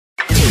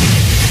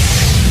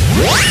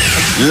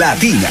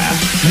Latina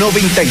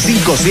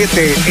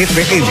 957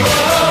 FM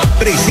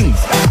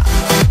presenta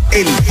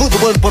el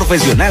fútbol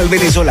profesional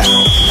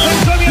venezolano.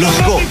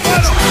 Los goles,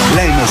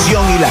 la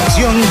emoción y la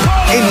acción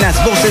en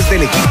las voces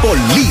del equipo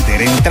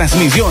líder en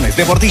transmisiones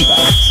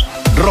deportivas.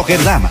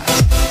 Roger Damas,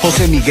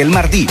 José Miguel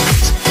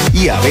Martínez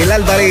y Abel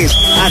Álvarez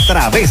a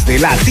través de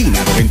Latina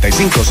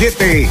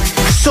 957.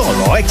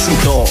 Solo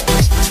éxitos.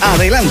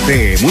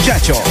 Adelante,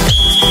 muchachos.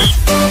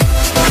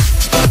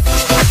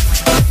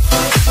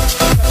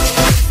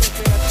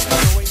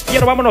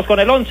 Vámonos con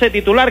el 11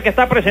 titular que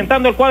está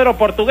presentando el cuadro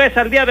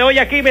Portuguesa el día de hoy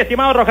aquí, mi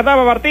estimado Roger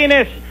Damas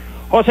Martínez.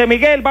 José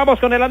Miguel, vamos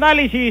con el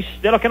análisis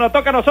de lo que nos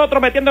toca a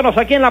nosotros, metiéndonos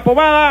aquí en la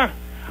pomada.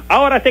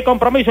 Ahora este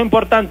compromiso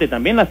importante,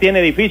 también las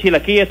tiene difícil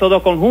aquí estos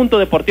dos conjuntos,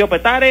 Deportivo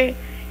Petare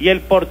y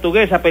el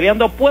Portuguesa,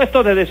 peleando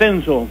puestos de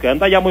descenso, que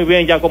anda ya muy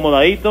bien, ya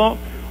acomodadito,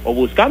 o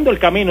buscando el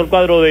camino el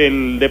cuadro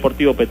del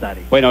Deportivo Petare.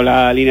 Bueno,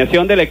 la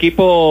alineación del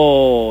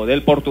equipo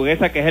del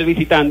Portuguesa, que es el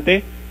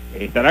visitante,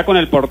 estará con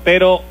el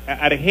portero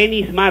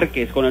Argenis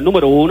Márquez, con el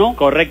número 1.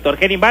 Correcto,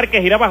 Argenis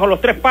Márquez irá bajo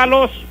los 3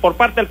 palos por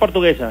parte del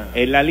Portuguesa.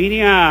 En la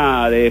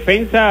línea de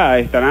defensa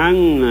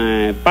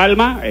estarán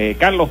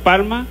Carlos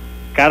Palma.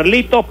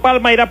 Carlitos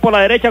Palma irá por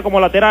la derecha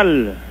como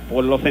lateral.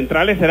 Por los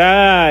centrales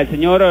será el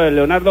señor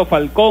Leonardo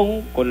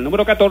Falcón, con el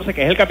número 14,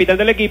 que es el capitán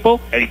del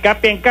equipo. El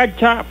capi en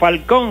cancha,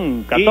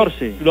 Falcón,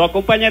 14. Y lo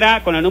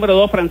acompañará con el número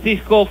 2,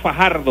 Francisco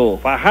Fajardo.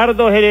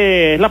 Fajardo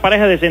es la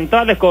pareja de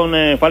centrales con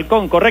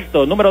Falcón,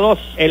 correcto, número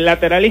 2. El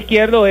lateral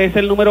izquierdo es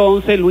el número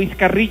 11, Luis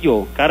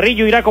Carrillo.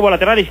 Carrillo irá como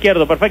lateral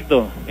izquierdo,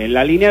 perfecto. En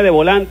la línea de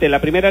volante, la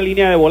primera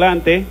línea de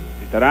volante,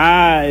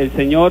 estará el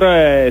señor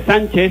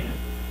Sánchez,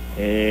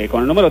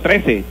 con el número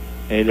 13.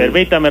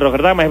 Permítame,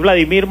 Roger Damas, es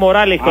Vladimir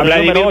Morales con el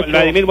número 8.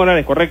 Vladimir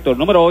Morales, correcto, el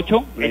número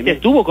 8. Este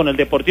estuvo con el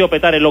Deportivo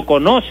Petare, lo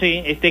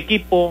conoce este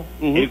equipo,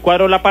 el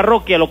cuadro de la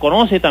parroquia lo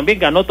conoce también,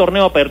 ganó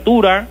torneo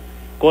Apertura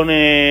con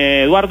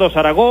Eduardo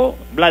Zaragoza,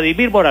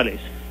 Vladimir Morales.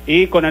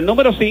 Y con el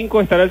número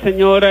 5 estará el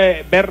señor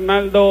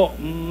Bernardo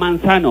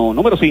Manzano,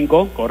 número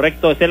 5.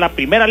 Correcto, esta es la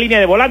primera línea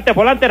de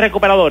volantes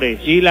recuperadores.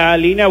 Y la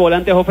línea de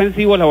volantes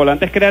ofensivos, los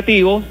volantes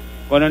creativos.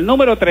 Con el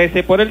número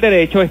 13 por el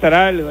derecho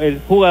estará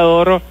el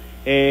jugador...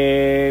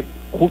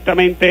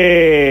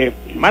 justamente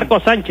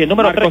Marco Sánchez,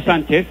 número 13.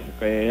 Sánchez,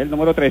 el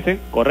número 13.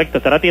 Correcto,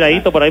 estará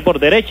tiradito por ahí por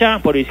derecha,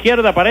 por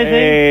izquierda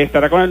parece.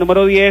 Estará con el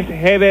número 10,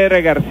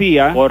 Heber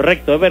García.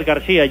 Correcto, Heber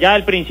García. Ya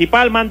el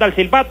principal manda al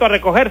silbato a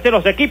recogerse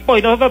los equipos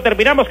y nosotros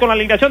terminamos con la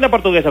alineación de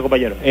Portuguesa,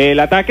 compañero. El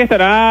ataque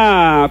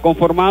estará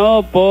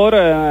conformado por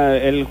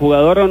el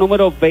jugador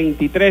número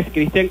 23,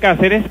 Cristian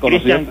Cáceres.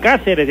 Cristian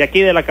Cáceres, de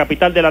aquí de la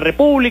capital de la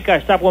República,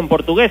 está con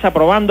Portuguesa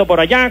probando por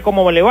allá,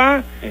 ¿cómo le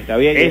va? Está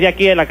bien. Es de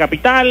aquí de la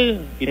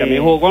capital. Y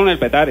también jugó con el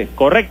Petare.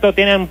 Correcto,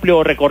 tiene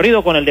amplio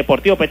recorrido con el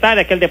Deportivo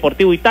Petare, que el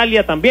Deportivo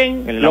Italia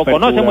también. Lo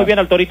conoce muy bien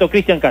al torito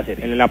Cristian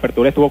Cáceres. En la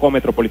apertura estuvo con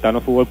Metropolitano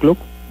Fútbol Club.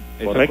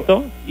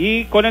 Correcto.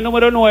 Y con el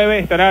número 9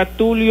 estará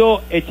Tulio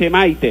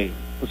Echemaite.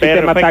 Un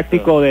sistema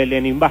táctico de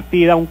Lenín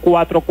Bastida, un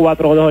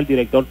 4-4-2, el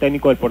director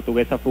técnico del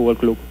Portuguesa Fútbol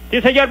Club.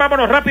 Sí, señor,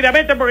 vámonos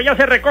rápidamente porque ya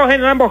se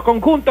recogen ambos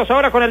conjuntos.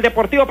 Ahora con el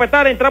Deportivo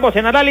Petare entramos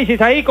en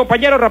análisis ahí,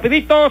 compañeros,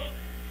 rapiditos.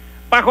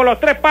 Bajo los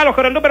 3 palos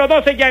con el número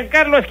 12,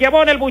 Giancarlos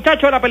Schiavone, el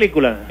muchacho de la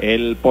película.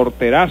 El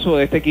porterazo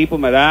de este equipo,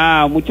 me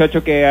da un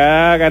muchacho que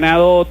ha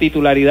ganado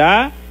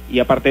titularidad y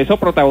aparte de eso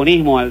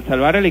protagonismo al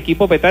salvar el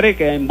equipo Petare,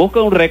 que en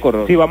busca de un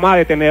récord. Sí, vamos a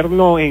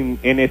detenernos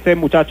en ese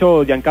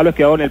muchacho Giancarlos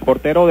Schiavone, el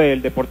portero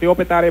del Deportivo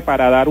Petare,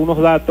 para dar unos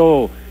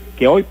datos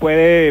que hoy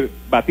puede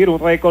batir un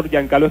récord.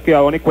 Giancarlos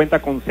Schiavone cuenta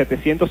con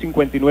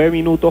 759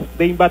 minutos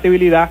de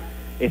imbatibilidad.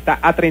 Está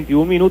a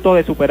 31 minutos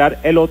de superar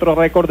el otro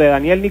récord de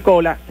Daniel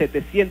Nicola,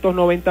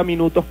 790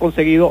 minutos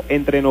conseguidos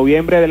entre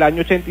noviembre del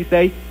año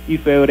 86 y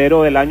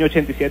febrero del año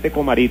 87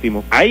 con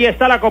Marítimo. Ahí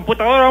está la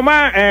computadora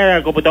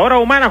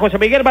humana, José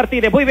Miguel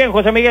Martínez. Muy bien,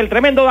 José Miguel,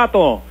 tremendo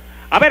dato.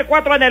 A ver,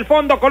 4 en el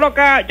fondo,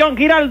 coloca John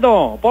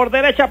Giraldo. Por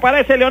derecha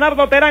aparece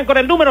Leonardo Terán con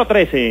el número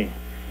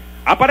 13.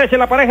 Aparece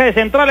la pareja de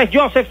centrales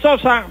Joseph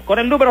Sosa con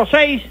el número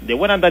 6, de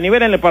buen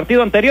andanivel en el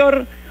partido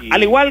anterior,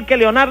 al igual que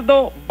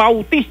Leonardo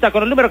Bautista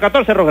con el número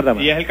 14, Roger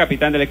Damas. Y es el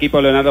capitán del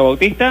equipo Leonardo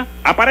Bautista.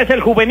 Aparece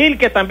el juvenil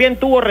que también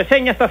tuvo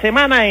reseña esta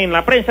semana en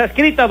la prensa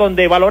escrita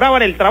donde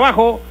valoraban el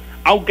trabajo,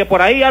 aunque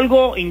por ahí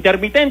algo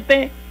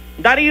intermitente.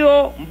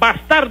 Darío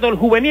Bastardo, el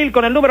juvenil,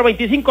 con el número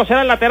 25,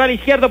 será el lateral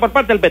izquierdo por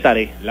parte del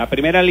Petare. La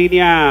primera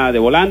línea de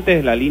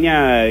volantes, la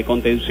línea de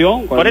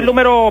contención. Con el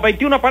número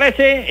 21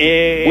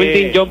 aparece...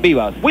 Wildiyon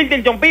Vivas.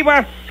 Wildiyon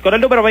Vivas, con el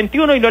número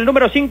 21, y el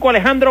número 5,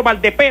 Alejandro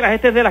Valldeperas.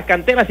 Este es de las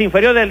canteras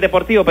inferiores del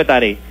Deportivo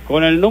Petare.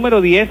 Con el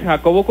número 10,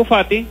 Jacobo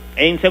Kouffaty.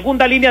 En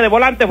segunda línea de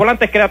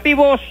volantes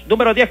creativos,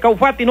 número 10,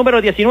 Kouffaty,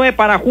 número 19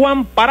 para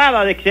Juan,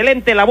 Parada, de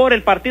excelente labor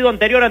el partido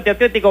anterior ante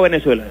Atlético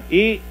Venezuela.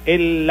 Y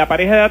la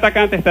pareja de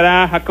atacantes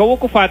estará Jacobo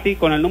Kouffaty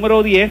con el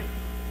número 10.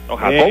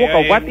 Jacobo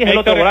Kouffaty es el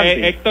otro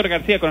volante. Héctor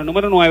García con el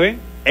número 9.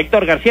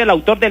 Héctor García, el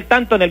autor del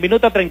tanto en el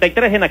minuto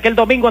 33 en aquel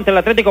domingo ante el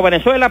Atlético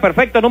Venezuela,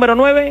 perfecto, número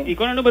 9. Y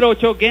con el número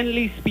 8,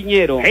 Genlis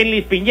Piñero.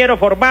 Genlis Piñero,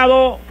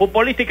 formado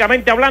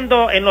futbolísticamente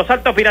hablando en los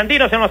Altos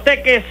Pirandinos, en los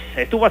Teques,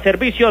 estuvo a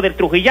servicio del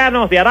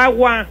Trujillanos, de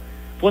Aragua,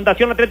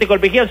 Fundación Atlético El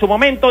Vigía en su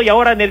momento, y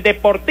ahora en el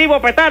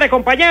Deportivo Petare,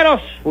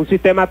 compañeros. Un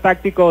sistema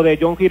táctico de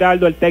John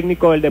Giraldo, el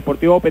técnico del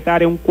Deportivo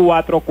Petare, un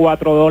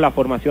 4-4-2, la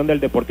formación del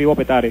Deportivo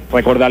Petare.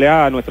 Recordarle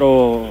a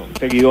nuestros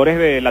seguidores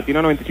de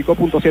Latina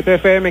 95.7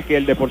 FM que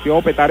el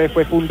Deportivo Petare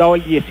fue fundado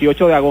el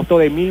 18 de agosto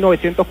de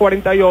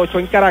 1948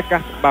 en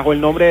Caracas, bajo el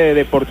nombre de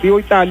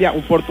Deportivo Italia,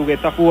 un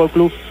Portuguesa Fútbol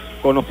Club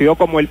conocido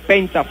como el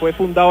Penta. Fue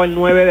fundado el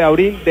 9 de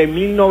abril de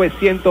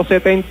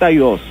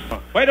 1972.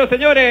 Bueno,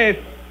 señores,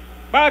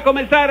 va a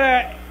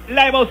comenzar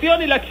la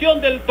emoción y la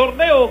acción del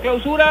torneo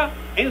Clausura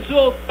en su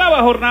 8ª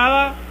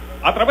jornada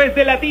a través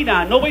de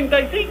Latina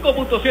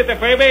 95.7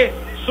 FM.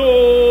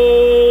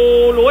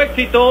 Solo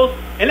éxitos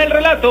en el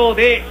relato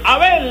de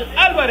Abel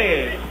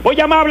Álvarez.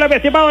 Muy amable, mi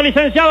estimado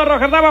licenciado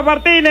Rojerdama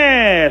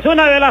Martínez.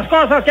 Una de las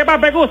cosas que más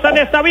me gusta en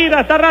esta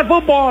vida es narrar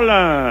fútbol.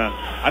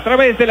 A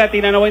través de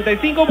Latina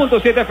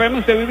 95.7 FM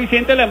usted vive y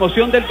siente la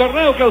emoción del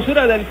torneo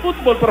Clausura del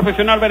fútbol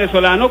profesional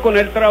venezolano con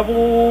el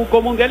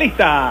trabuco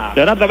mundialista.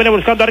 Leonardo viene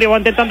buscando arriba,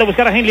 intentando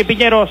buscar a Genlis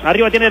Piñeros.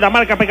 Arriba tiene la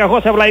marca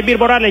pegajosa Vladimir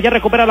Morales. Ya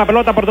recupera la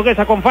pelota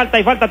Portuguesa con falta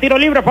y falta. Tiro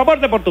libre a favor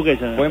de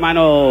Portuguesa. Fue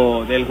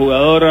mano del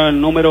jugador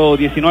número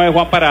 19,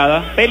 Juan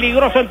Parada.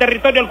 Peligroso en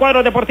territorio el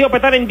cuadro Deportivo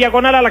Petare en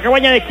diagonal a la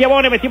cabaña de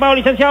Schiavone, mi estimado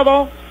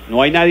licenciado.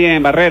 No hay nadie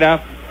en barrera.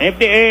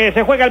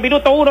 Se juega el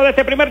minuto 1 de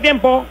este primer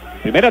tiempo.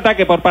 Primer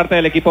ataque por parte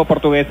del equipo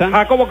portuguesa.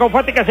 Jacobo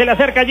Kouffaty que se le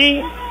acerca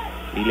allí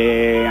y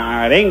le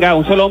arenga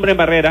un solo hombre en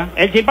barrera.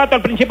 El silbato,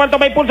 el principal,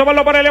 toma impulso,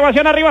 balón por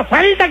elevación arriba,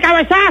 salta el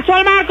cabezazo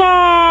al marco.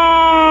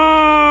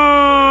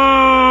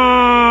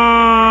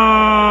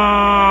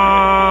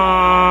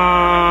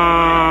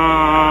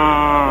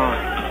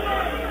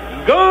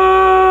 ¡Gol!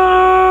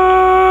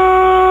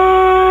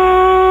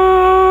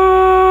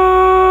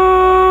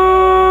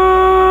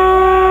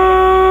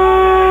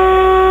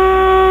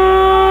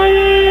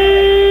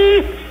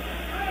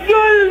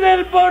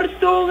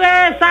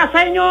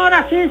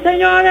 Señoras y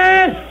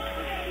señores,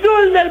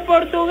 gol del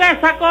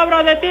Portuguesa,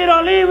 cobro de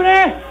tiro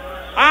libre.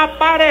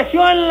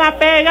 Apareció en la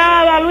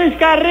pegada Luis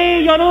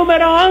Carrillo,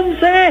 número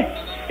 11,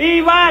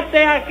 y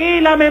bate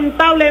aquí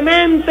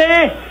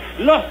lamentablemente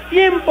los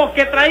tiempos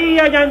que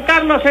traía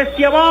Giancarlos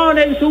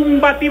Schiavone en su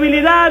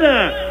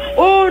imbatibilidad.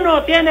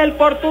 Uno tiene el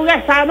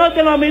Portuguesa,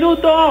 anoten los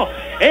minutos.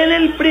 En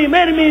el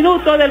primer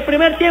minuto del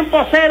primer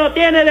tiempo, 0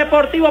 tiene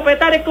Deportivo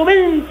Petare,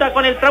 comenta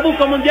con el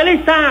trabuco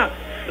mundialista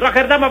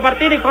Rojerdama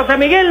Martínez y José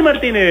Miguel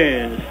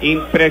Martínez.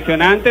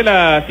 Impresionante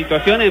la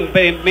situación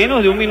en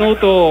menos de un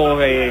minuto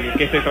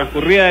que se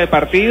transcurría del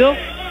partido.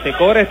 Se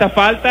cobra esta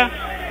falta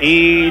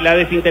y la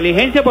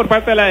desinteligencia por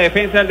parte de la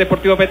defensa del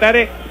Deportivo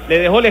Petare le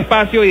dejó el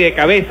espacio y de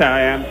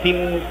cabeza,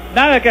 sin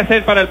nada que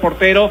hacer para el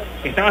portero,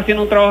 que estaba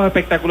haciendo un trabajo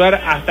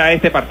espectacular hasta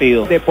este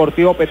partido.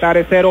 Deportivo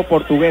Petare 0,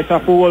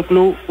 Portuguesa Fútbol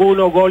Club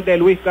 1, gol de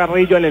Luis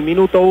Carrillo en el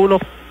minuto 1.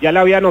 Ya le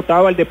había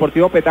anotado el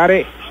Deportivo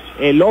Petare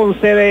el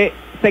 11 de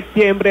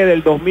septiembre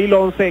del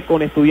 2011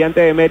 con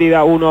Estudiantes de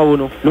Mérida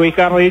 1-1. Luis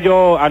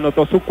Carrillo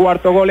anotó su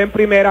 4º gol en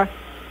primera,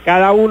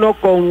 cada uno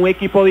con un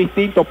equipo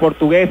distinto: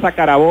 Portuguesa,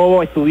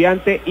 Carabobo,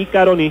 Estudiante y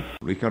Caroní.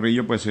 Luis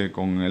Carrillo, pues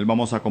con él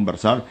vamos a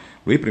conversar.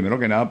 Luis, primero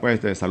que nada, pues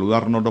te saluda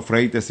Arnoldo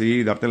Freites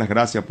y darte las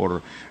gracias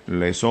por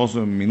esos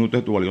minutos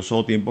de tu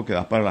valioso tiempo que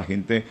das para la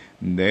gente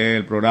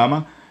del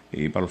programa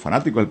y para los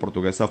fanáticos del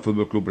Portuguesa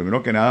Fútbol Club.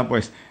 Primero que nada,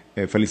 pues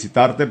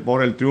felicitarte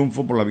por el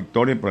triunfo, por la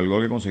victoria y por el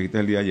gol que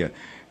conseguiste el día de ayer.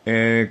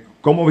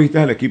 ¿Cómo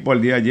viste el equipo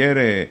el día de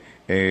ayer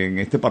en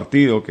este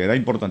partido que era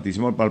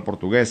importantísimo para el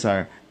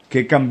Portuguesa?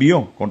 ¿Qué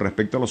cambió con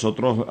respecto a los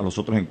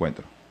otros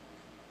encuentros?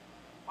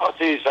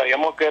 Sí,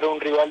 sabíamos que era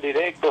un rival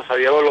directo,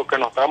 sabíamos lo que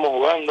nos estábamos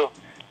jugando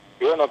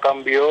y bueno,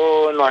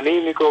 cambió en lo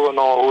anímico,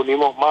 nos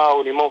unimos más,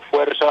 unimos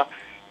fuerza,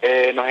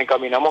 nos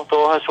encaminamos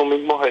todos a su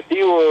mismo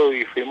objetivo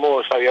y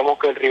sabíamos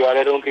que el rival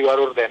era un rival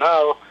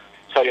ordenado,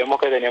 sabíamos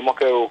que teníamos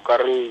que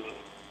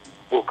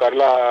buscar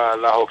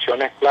las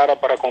opciones claras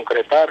para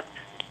concretar.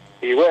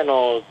 Y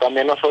bueno,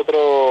 también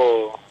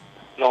nosotros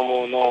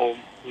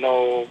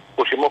nos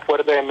pusimos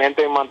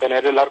fuertemente en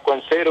mantener el arco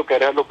en cero, que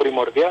era lo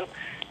primordial.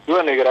 Y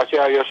bueno, y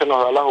gracias a Dios se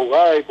nos da la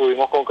jugada y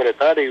pudimos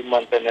concretar y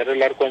mantener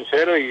el arco en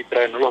cero y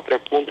traernos los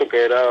 3 puntos,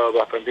 que era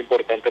bastante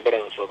importante para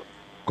nosotros.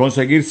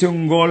 Conseguirse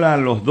un gol a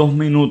los 2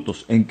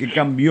 minutos, ¿en qué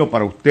cambió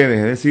para ustedes?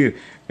 Es decir,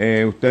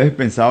 ustedes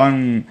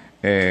pensaban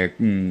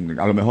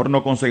a lo mejor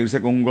no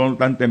conseguirse con un gol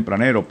tan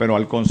tempranero, pero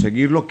al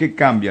conseguirlo, ¿qué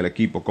cambia el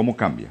equipo? ¿Cómo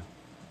cambia?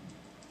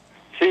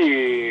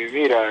 Sí,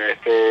 mira,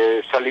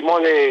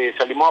 salimos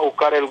a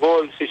buscar el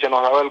gol. Si se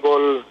nos daba el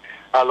gol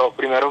a los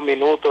primeros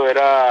minutos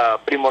era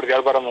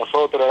primordial para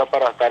nosotros, era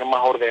para estar más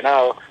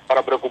ordenados,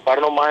 para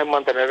preocuparnos más en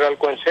mantener el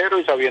arco en cero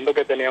y sabiendo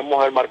que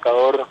teníamos el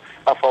marcador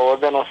a favor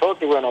de nosotros.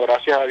 Y bueno,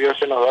 gracias a Dios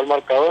se nos da el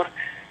marcador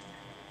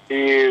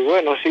Y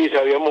bueno, sí,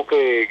 sabíamos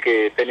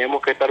que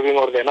teníamos que estar bien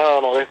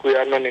ordenados, no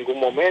descuidarnos en ningún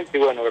momento, y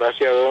bueno,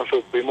 gracias a Dios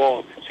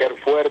supimos ser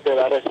fuertes,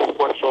 dar ese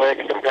esfuerzo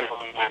extra que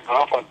nos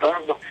estaba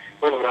faltando.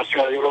 Bueno,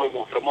 gracias a Dios lo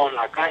demostramos en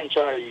la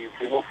cancha y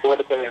fuimos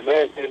fuertes de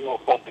mente, nos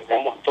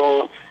contemplamos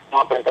todos,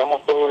 nos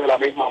apretamos todos de la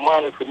misma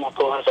mano y fuimos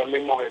todos hacia el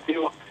mismo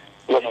objetivo.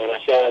 Bueno,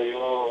 gracias a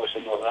Dios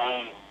se nos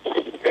dan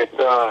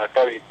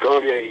esta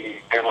victoria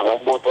y que nos da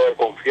un voto de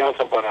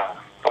confianza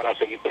para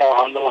seguir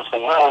trabajando la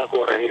semana,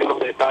 corregir los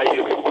detalles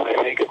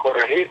que hay que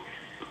corregir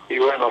y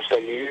bueno,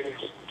 seguir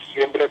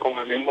siempre con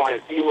el mismo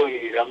objetivo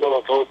y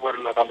dándolo todo por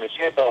la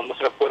camiseta, dando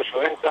ese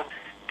esfuerzo extra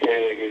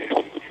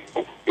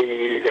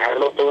y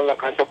dejarlo todo en la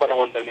cancha para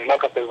mantener la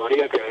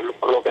categoría, que es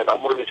por lo que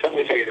estamos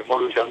luchando y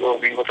seguiremos luchando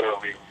domingo tras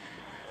domingo.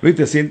 Luis,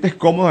 ¿te sientes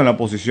cómodo en la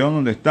posición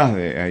donde estás,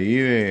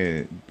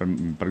 de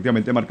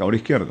prácticamente marcador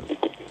izquierdo?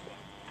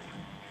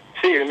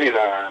 Sí,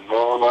 mira,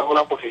 no es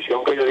una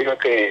posición que yo diga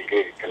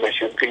que me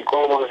siento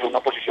incómodo, es una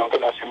posición que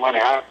la sé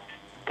manejar.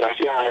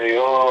 Gracias a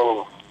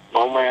Dios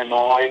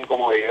no hay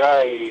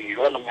incomodidad y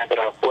bueno,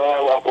 mientras pueda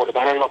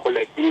aportar en lo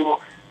colectivo,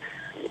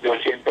 yo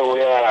siempre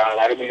voy a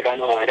dar mi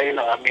grano de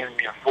arena, dar mi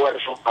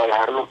esfuerzo, a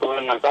dejarlo todo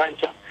en la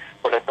cancha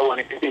por esta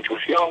bonita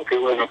institución que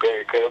bueno,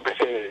 que creo que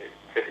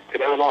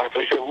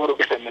estoy seguro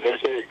que se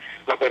merece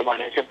la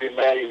permanencia en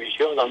primera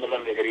división, dándole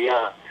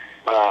alegría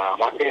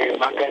más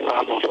que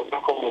a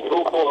nosotros como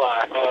grupo,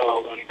 a esta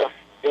bonita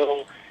afición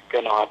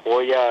que nos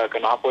apoya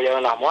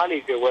en las malas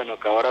y que bueno,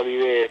 que ahora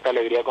vive esta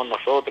alegría con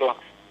nosotros.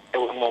 Es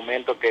un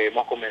momento que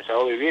hemos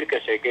comenzado a vivir, que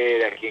sé que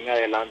de aquí en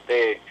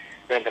adelante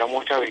vendrá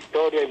muchas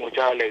victorias y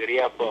muchas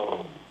alegrías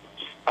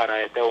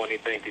para esta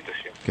bonita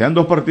institución. Quedan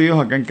 2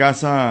 partidos acá en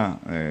casa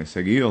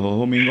seguidos, 2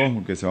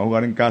 domingos que se va a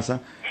jugar en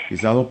casa,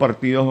 quizás 2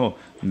 partidos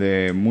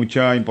de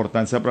mucha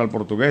importancia para el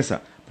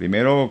Portuguesa.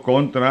 Primero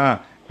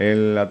contra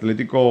el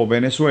Atlético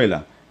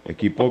Venezuela,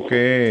 equipo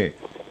que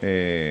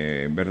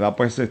verdad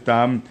pues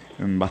está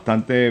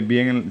bastante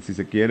bien, si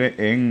se quiere,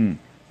 en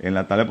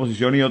la tabla de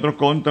posición, y otro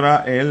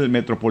contra el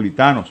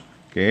Metropolitanos,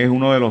 que es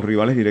uno de los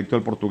rivales directos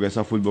del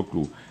Portuguesa Fútbol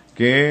Club.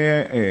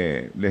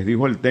 ¿Qué les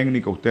dijo el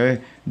técnico a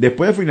ustedes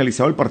después de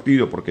finalizado el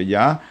partido? Porque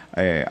ya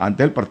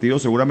antes del partido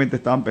seguramente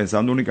estaban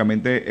pensando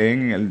únicamente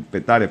en el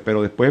Petare,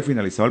 pero después de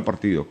finalizado el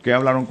partido, ¿qué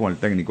hablaron con el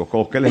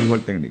técnico? ¿Qué les dijo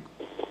el técnico?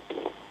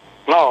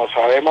 No,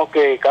 sabemos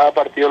que cada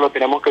partido lo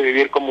tenemos que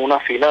vivir como una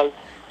final,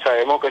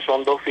 sabemos que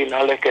son 2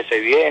 finales que se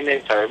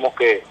vienen, sabemos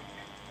que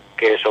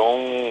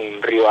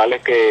son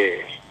rivales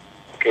que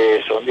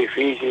son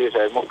difíciles,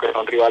 sabemos que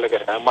son rivales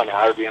que saben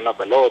manejar bien la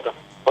pelota,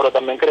 pero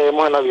también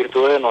creemos en la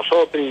virtud de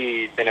nosotros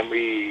y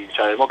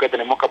sabemos que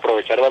tenemos que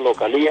aprovechar la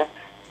localía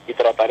y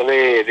tratar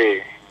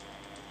de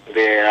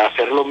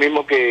hacer lo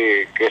mismo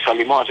que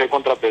salimos a hacer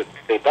contra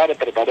Petare,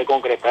 tratar de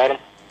concretar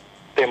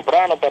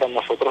temprano para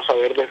nosotros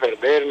saber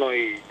defendernos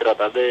y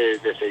tratar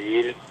de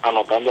seguir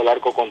anotando el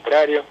arco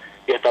contrario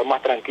y estar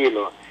más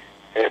tranquilos.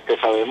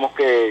 Sabemos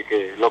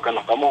que lo que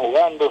nos estamos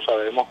jugando,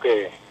 sabemos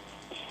que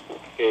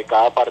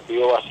cada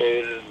partido va a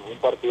ser un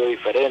partido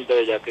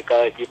diferente, ya que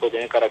cada equipo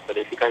tiene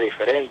características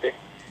diferentes.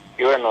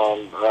 Y bueno,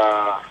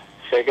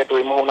 sé que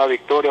tuvimos una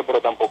victoria,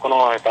 pero tampoco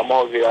nos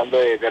estamos olvidando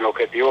del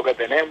objetivo que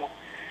tenemos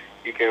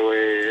y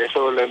que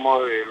eso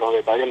los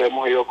detalles lo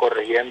hemos ido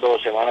corrigiendo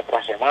semana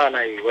tras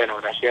semana y bueno,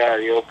 gracias a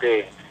Dios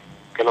que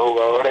los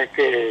jugadores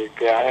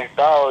que han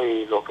estado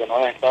y los que no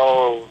han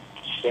estado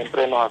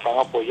siempre nos están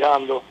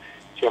apoyando,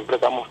 siempre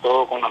estamos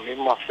todos con la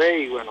misma fe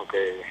y bueno,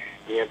 que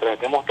mientras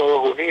estemos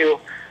todos unidos,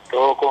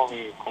 todos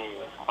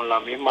con la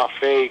misma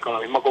fe y con la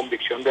misma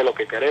convicción de lo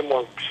que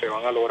queremos, se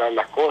van a lograr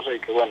las cosas y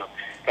que bueno,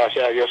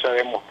 gracias a Dios se ha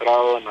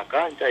demostrado en la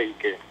cancha y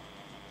que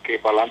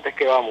para adelante es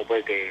que vamos,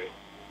 pues que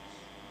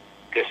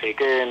sé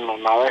que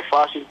nada es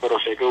fácil, pero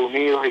sé que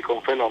unidos y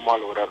con fe lo vamos a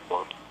lograr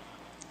todo.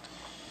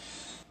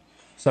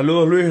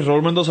 Saludos Luis,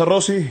 Raúl Mendoza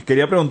Rossi.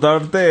 Quería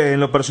preguntarte en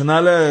lo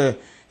personal,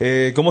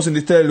 ¿cómo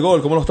sentiste el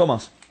gol? ¿Cómo los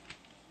tomas?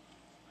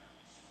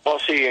 No,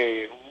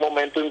 sí, un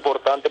momento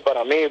importante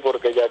para mí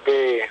porque ya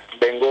que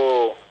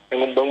vengo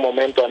en un buen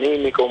momento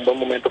anímico, un buen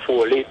momento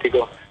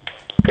futbolístico,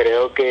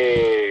 creo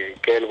que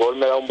el gol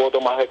me da un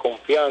voto más de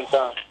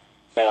confianza,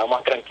 me da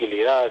más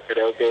tranquilidad,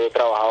 creo que he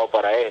trabajado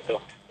para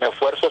esto. Me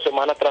esfuerzo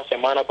semana tras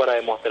semana para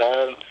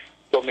demostrar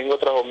domingo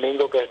tras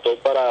domingo que estoy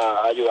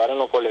para ayudar en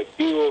lo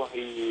colectivo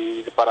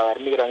y para dar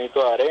mi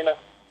granito de arena.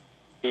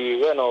 Y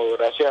bueno,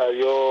 gracias a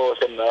Dios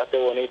se me da este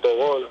bonito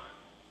gol,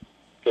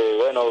 que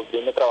bueno,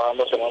 vine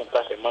trabajando semana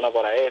tras semana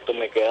para esto,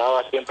 me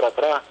quedaba siempre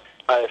atrás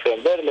a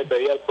defender, le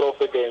pedí al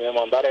profe que me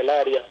mandara el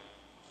área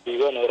y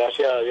bueno,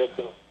 gracias a Dios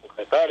por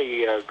concretar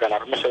y al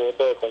ganarme ese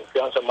voto de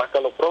confianza más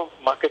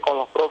que con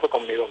los profes,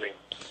 conmigo mismo.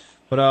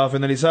 Para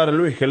finalizar,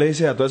 Luis, ¿qué le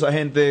dices a toda esa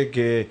gente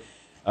que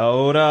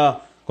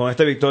ahora con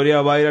esta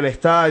victoria va a ir al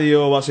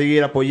estadio, va a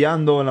seguir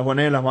apoyando en las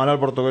buenas y en las malas al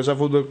Portuguesa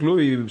Fútbol Club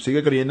y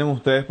sigue creyendo en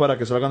ustedes para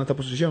que salgan de esta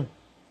posición?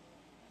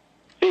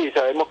 Sí,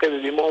 sabemos que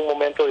vivimos un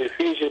momento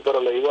difícil, pero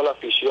le digo a la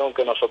afición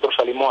que nosotros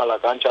salimos a la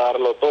cancha a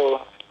darlo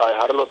todo, a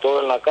dejarlo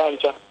todo en la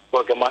cancha,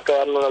 porque más que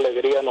darnos la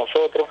alegría a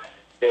nosotros,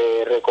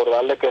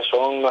 recordarles que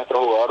son nuestro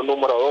jugador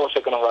número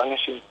 12, que nos dan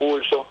ese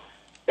impulso,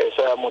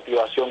 esa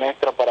motivación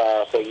extra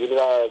para seguir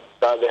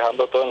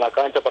dejando todo en la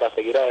cancha, para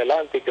seguir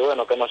adelante, y que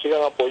bueno, que nos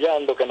sigan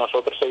apoyando, que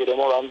nosotros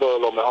seguiremos dando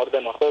lo mejor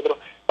de nosotros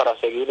para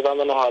seguir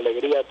dándonos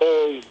alegría a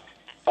todos y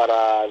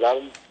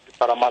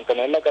para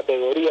mantener la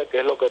categoría, que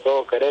es lo que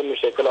todos queremos,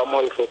 y sé que lo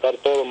vamos a disfrutar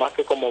todo, más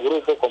que como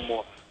grupo,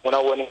 como una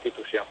buena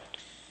institución.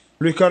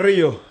 Luis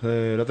Carrillo,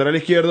 lateral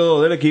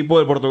izquierdo del equipo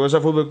del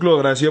Portuguesa Fútbol Club,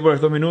 agradecido por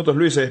estos minutos.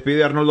 Luis, se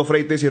despide Arnoldo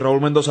Freites y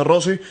Raúl Mendoza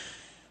Rossi.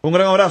 Un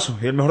gran abrazo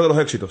y el mejor de los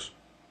éxitos.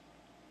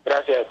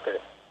 Gracias a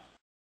ustedes.